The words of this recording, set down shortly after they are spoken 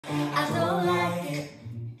I don't like it.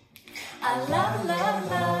 I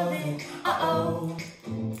love it. Uh-oh.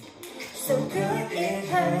 So good it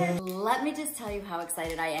hurts. Let me just tell you how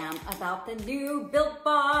excited I am about the new Built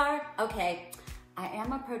Bar. Okay, I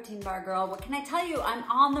am a protein bar girl. What can I tell you? I'm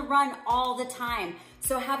on the run all the time.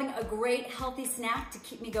 So having a great healthy snack to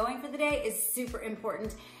keep me going for the day is super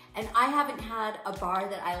important. And I haven't had a bar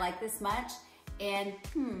that I like this much in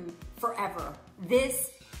forever.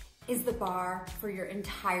 This is the bar for your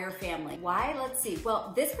entire family. Why? Let's see.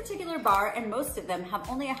 Well, this particular bar and most of them have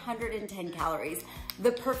only 110 calories.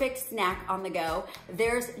 The perfect snack on the go.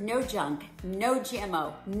 There's no junk, no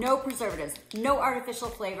GMO, no preservatives, no artificial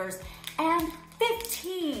flavors, and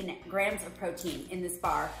 15 grams of protein in this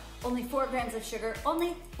bar. Only 4 grams of sugar,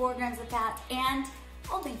 only 4 grams of fat, and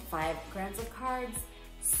only 5 grams of carbs.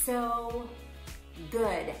 So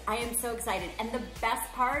good. I am so excited. And the best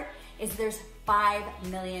part is there's 5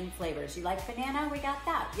 million flavors. You like banana? We got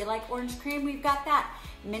that. You like orange cream? We've got that.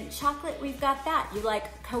 Mint chocolate? We've got that. You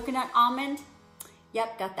like coconut almond?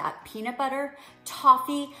 Yep, got that. Peanut butter,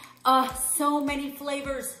 toffee, so many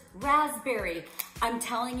flavors. Raspberry. I'm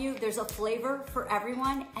telling you, there's a flavor for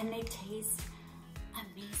everyone and they taste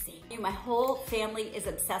amazing. My whole family is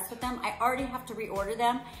obsessed with them. I already have to reorder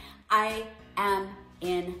them. I am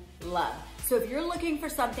in love. So if you're looking for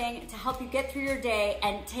something to help you get through your day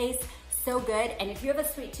and taste so good, and if you have a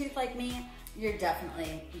sweet tooth like me, you're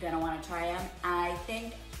definitely gonna wanna try them. I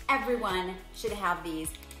think everyone should have these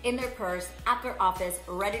in their purse, at their office,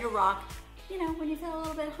 ready to rock. You know, when you feel a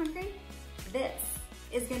little bit hungry, this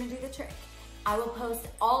is gonna do the trick. I will post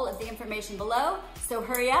all of the information below, so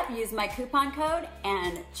hurry up, use my coupon code,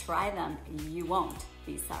 and try them. You won't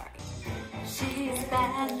be sorry. She's a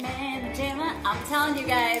bad man pajama. I'm telling you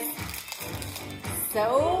guys,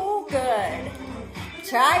 so good.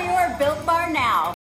 Try your Built Bar now.